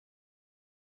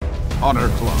Honor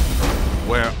Club,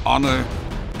 where honor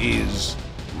is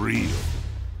real.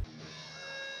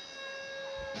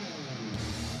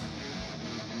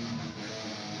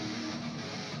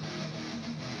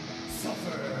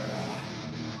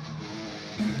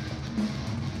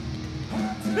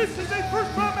 This is a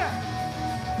first-round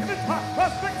match in the Top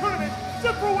Prospect Tournament,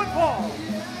 Super 1 Fall.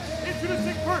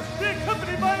 Introducing first, being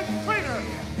accompanied by his trainer,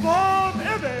 Bob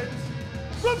Evans,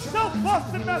 from South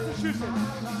Boston,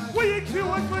 Massachusetts, weighing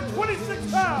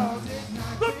 226 pounds,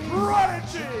 the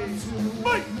Prodigy,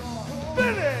 Mike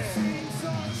Bennett.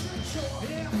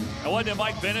 It wasn't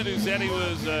Mike Bennett who said he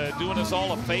was doing us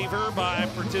all a favor by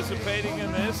participating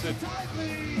in this. It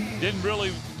didn't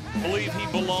really believe he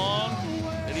belonged,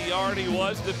 that he already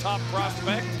was the top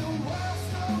prospect.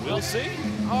 We'll see.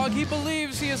 Oh, he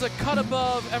believes he is a cut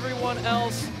above everyone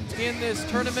else in this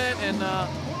tournament, and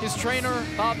his trainer,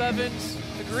 Bob Evans,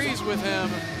 agrees with him.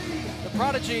 The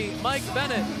Prodigy, Mike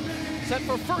Bennett, set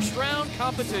for first round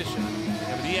competition.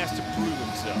 Yeah, but he has to prove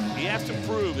himself. He has to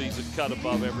prove he's a cut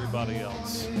above everybody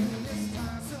else.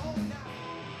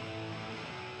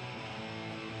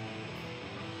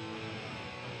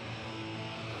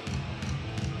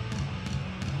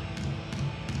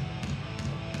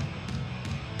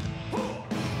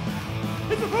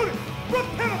 His opponent from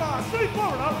Panama City,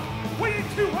 Florida, weighing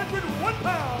 201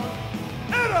 pounds,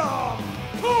 Adam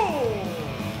Cole.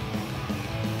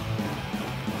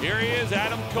 Here he is,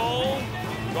 Adam Cole.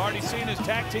 We've already seen his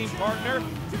tag team partner,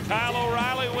 Kyle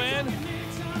O'Reilly, win.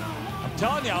 I'm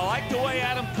telling you, I like the way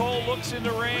Adam Cole looks in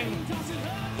the ring.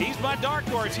 He's my dark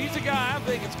horse. He's the guy I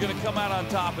think is going to come out on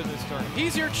top in this tournament.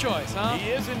 He's your choice, huh?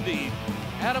 He is indeed.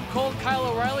 Adam Cole and Kyle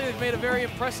O'Reilly, they've made a very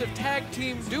impressive tag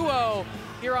team duo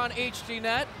here on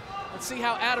HDNet. Let's see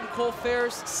how Adam Cole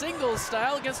fares singles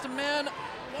style against a man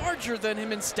larger than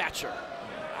him in stature.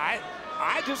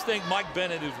 I just think Mike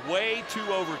Bennett is way too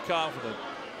overconfident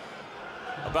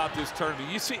about this tournament.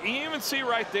 You even see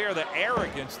right there the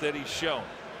arrogance that he's shown.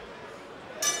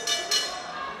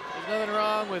 There's nothing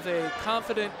wrong with a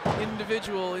confident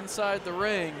individual inside the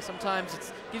ring. Sometimes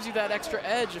it gives you that extra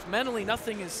edge. If mentally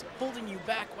nothing is holding you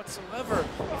back whatsoever,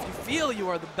 if you feel you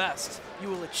are the best, you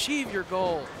will achieve your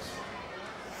goals.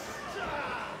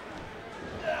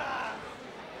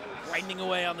 Grinding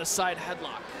away on the side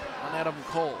headlock on Adam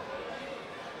Cole.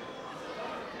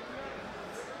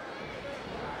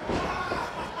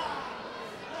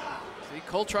 See,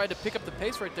 Cole tried to pick up the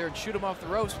pace right there and shoot him off the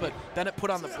ropes, but Bennett put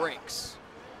on the brakes.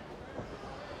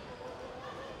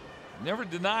 Never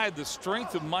denied the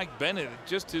strength of Mike Bennett,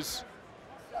 just his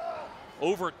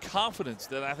overconfidence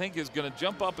that I think is going to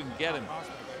jump up and get him.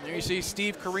 There you see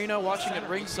Steve Corino watching at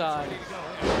ringside.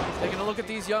 Taking a look at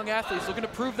these young athletes, looking to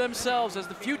prove themselves as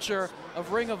the future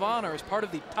of Ring of Honor as part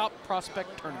of the Top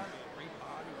Prospect Tournament.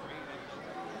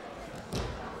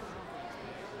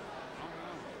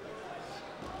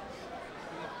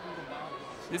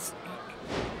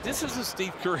 This is a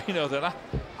Steve Corino that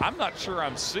I'm not sure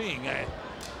I'm seeing.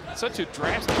 Such a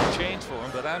drastic change for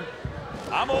him, but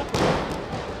I'm open.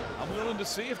 I'm willing to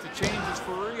see if the change is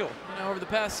for real. You know, over the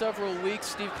past several weeks,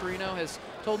 Steve Corino has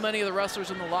told many of the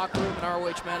wrestlers in the locker room and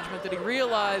ROH management that he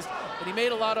realized that he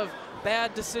made a lot of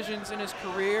bad decisions in his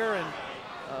career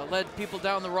and led people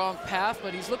down the wrong path,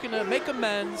 but he's looking to make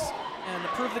amends and to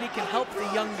prove that he can help the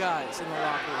young guys in the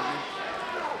locker room and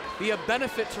be a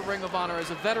benefit to Ring of Honor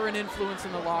as a veteran influence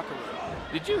in the locker room.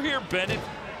 Did you hear Bennett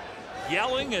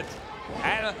yelling at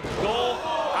Adam Cole?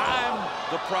 I'm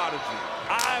the Prodigy.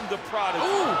 I'm the Prodigy.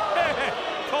 Ooh.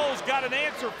 Cole's got an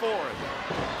answer for it.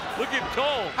 Look at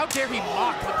Cole. How dare he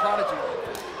mock the Prodigy?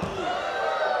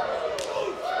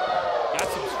 Got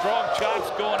some strong chops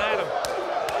going at him.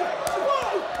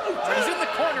 He's in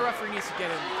the corner, referee needs to get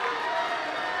in.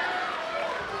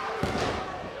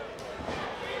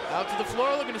 Out to the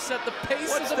floor, looking to set the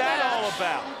pace of the match. What's that all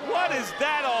about? What is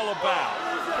that all about?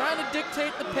 Trying to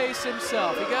dictate the pace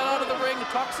himself. He got out of the ring to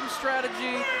talk some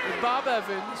strategy with Bob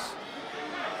Evans.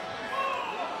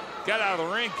 Got out of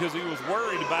the ring because he was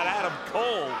worried about Adam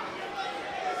Cole.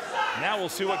 Now we'll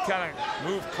see what kind of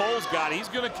move Cole's got. He's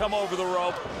going to come over the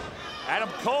rope. Adam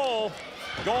Cole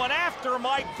going after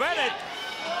Mike Bennett.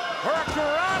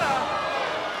 Hurricanrana.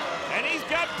 And he's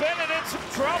got Bennett in some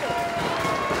trouble.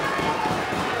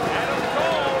 Adam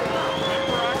Cole,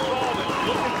 remember I called it,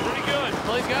 looking pretty good.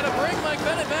 Well, he's got to bring Mike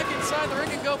Bennett back inside the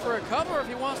ring and go for a cover if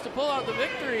he wants to pull out the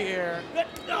victory here.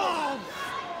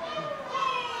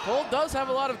 Cole does have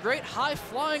a lot of great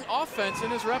high-flying offense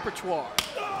in his repertoire.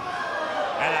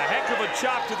 And a heck of a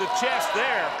chop to the chest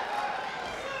there.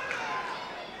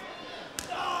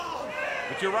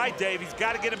 But you're right, Dave. He's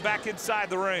got to get him back inside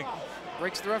the ring.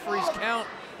 Breaks the referee's count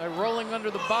by rolling under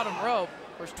the bottom rope.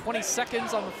 First 20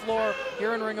 seconds on the floor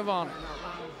here in Ring of Honor.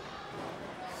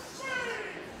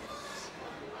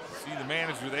 See the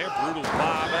manager there, brutal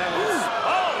Bob Evans.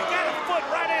 Oh, he got a foot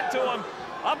right into him.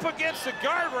 Up against the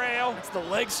guardrail. It's the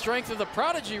leg strength of the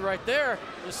Prodigy right there.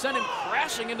 Just sent him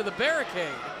crashing into the barricade.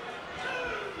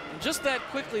 And just that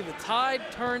quickly, the tide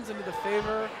turns into the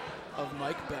favor of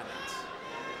Mike Bennett.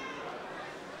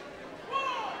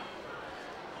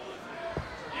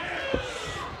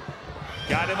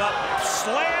 Got him up,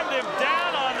 slammed him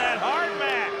down on that hard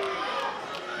mat.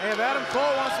 Hey, if Adam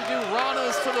Cole wants to do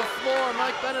Ranas to the floor,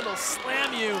 Mike Bennett will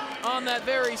slam you on that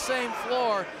very same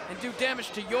floor and do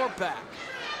damage to your back.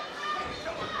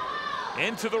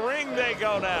 Into the ring they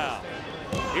go now.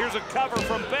 Here's a cover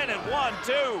from Bennett, 1,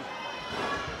 2.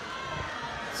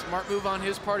 Smart move on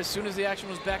his part. As soon as the action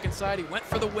was back inside, he went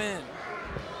for the win.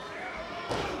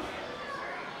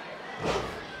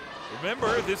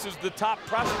 Remember, this is the top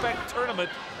prospect tournament.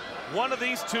 One of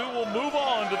these two will move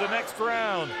on to the next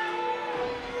round.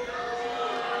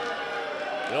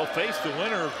 They'll face the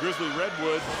winner of Grizzly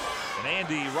Redwood and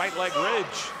Andy Right Leg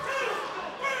Ridge.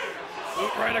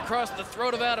 Boot right across the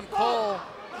throat of Adam Cole.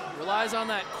 Relies on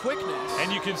that quickness.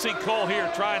 And you can see Cole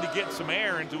here trying to get some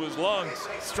air into his lungs.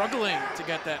 Struggling to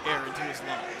get that air into his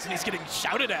lungs. And he's getting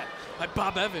shouted at by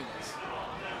Bob Evans.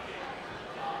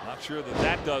 Not sure that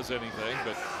that does anything,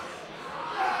 but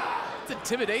it's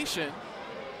intimidation.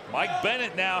 Mike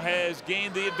Bennett now has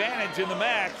gained the advantage in the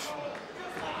match.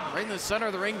 Right in the center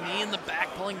of the ring, knee in the back,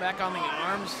 pulling back on the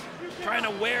arms, trying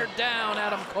to wear down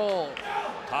Adam Cole.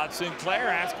 Todd Sinclair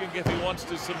asking if he wants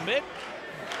to submit.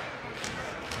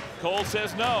 Cole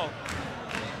says no.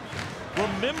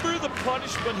 Remember the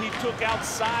punishment he took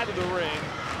outside of the ring.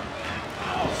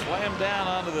 Slammed down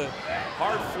onto the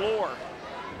hard floor.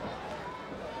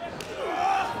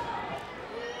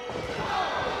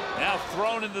 Now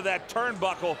thrown into that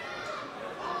turnbuckle.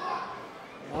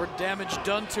 More damage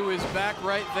done to his back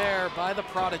right there by the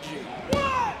Prodigy.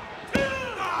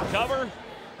 Cover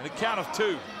and a count of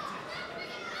 2.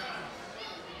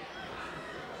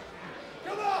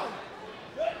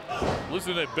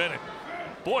 Listen to Bennett.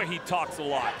 Boy, he talks a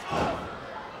lot.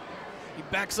 He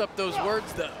backs up those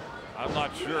words, though. I'm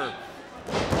not sure.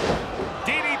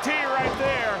 DDT right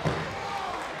there.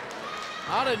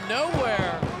 Out of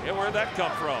nowhere. Yeah, where'd that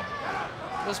come from?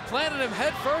 Was planted him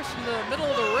head first in the middle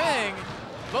of the ring.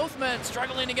 Both men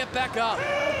struggling to get back up.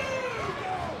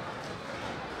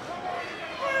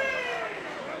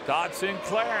 Todd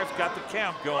Sinclair's got the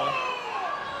count going.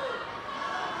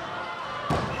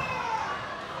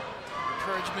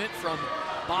 Encouragement from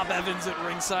Bob Evans at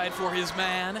ringside for his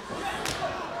man.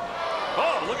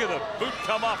 Oh, look at the boot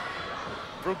come up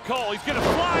from Cole. He's gonna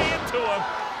fly into him.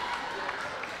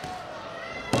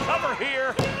 Cover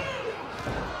here.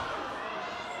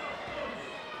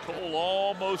 Cole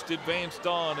almost advanced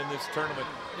on in this tournament.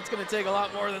 It's going to take a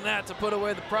lot more than that to put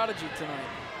away the Prodigy tonight.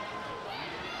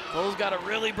 Cole's got to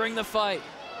really bring the fight.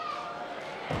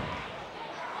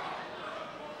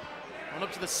 On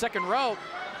up to the second rope.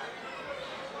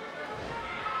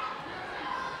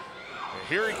 And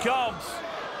here he comes,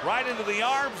 right into the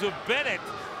arms of Bennett.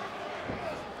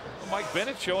 Mike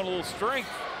Bennett showing a little strength.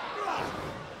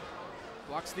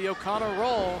 Blocks the O'Connor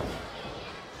roll.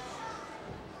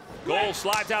 Cole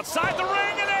slides outside the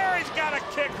ring, and there he's got a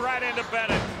kick right into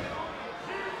Bennett.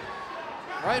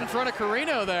 Right in front of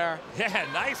Carino there. Yeah,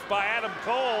 nice by Adam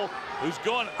Cole, who's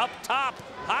going up top,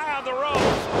 high on the ropes.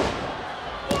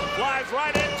 Flies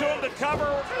right into him to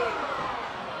cover.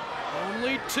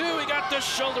 Only 2. He got the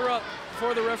shoulder up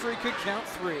before the referee could count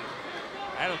 3.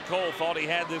 Adam Cole thought he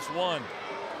had this one.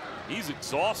 He's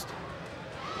exhausted.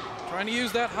 Trying to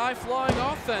use that high-flying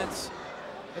offense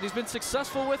that he's been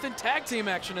successful with in tag team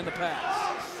action in the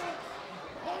past.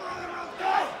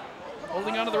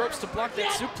 Holding onto the ropes to block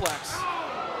that suplex.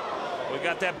 We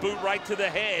got that boot right to the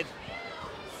head.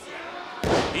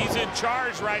 He's in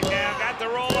charge right now. Got the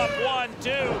roll up, 1,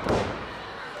 2.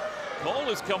 Cole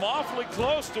has come awfully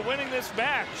close to winning this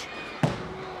match.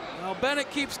 Now Bennett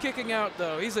keeps kicking out,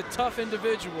 though. He's a tough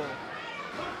individual.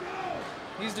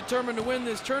 He's determined to win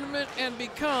this tournament and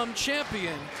become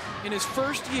champion in his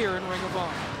first year in Ring of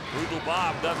Honor. Brutal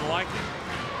Bob doesn't like it.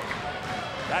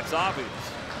 That's obvious.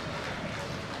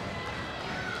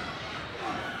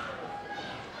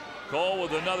 Cole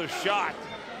with another shot.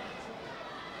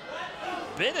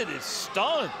 Bennett is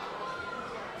stunned.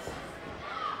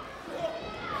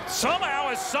 Somehow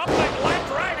has something left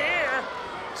right here.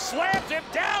 Slams him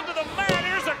down to the mat.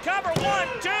 Here's a cover. 1,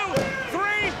 2,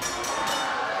 3.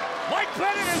 Mike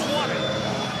Bennett has won it.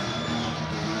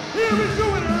 Here is your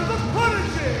winner, the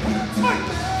Prodigy, Mike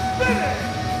Bennett.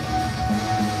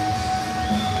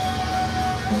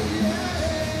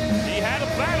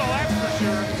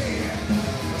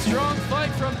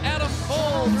 from Adam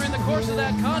Cole during the course of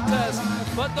that contest,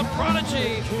 but the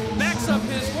Prodigy backs up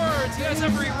his words. He has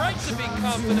every right to be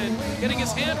confident, getting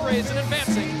his hand raised and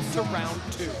advancing to round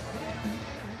 2.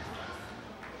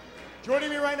 Joining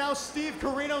me right now, Steve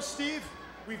Corino. Steve,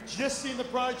 we've just seen the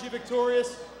Prodigy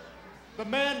victorious. The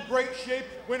man, great shape,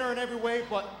 winner in every way,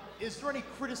 but is there any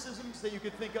criticisms that you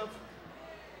could think of?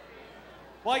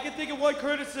 Well, I can think of one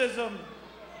criticism.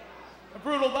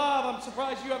 Brutal Bob, I'm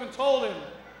surprised you haven't told him.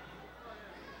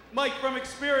 Mike, from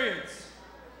experience,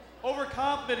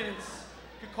 overconfidence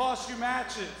could cost you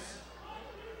matches.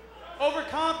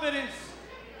 Overconfidence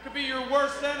could be your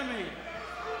worst enemy.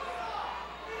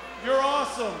 You're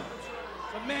awesome.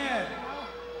 But man,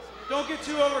 don't get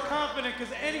too overconfident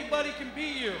because anybody can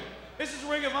beat you. This is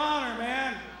Ring of Honor,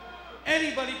 man.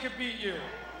 Anybody can beat you.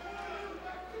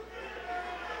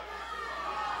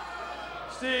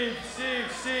 Steve.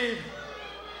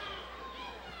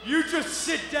 You just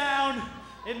sit down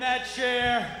in that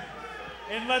chair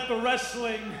and let the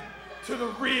wrestling to the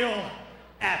real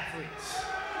athletes.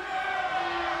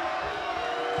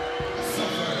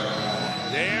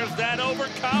 There's that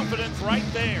overconfidence right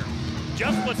there.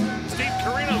 Just what Steve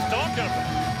Corino's talking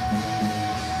about.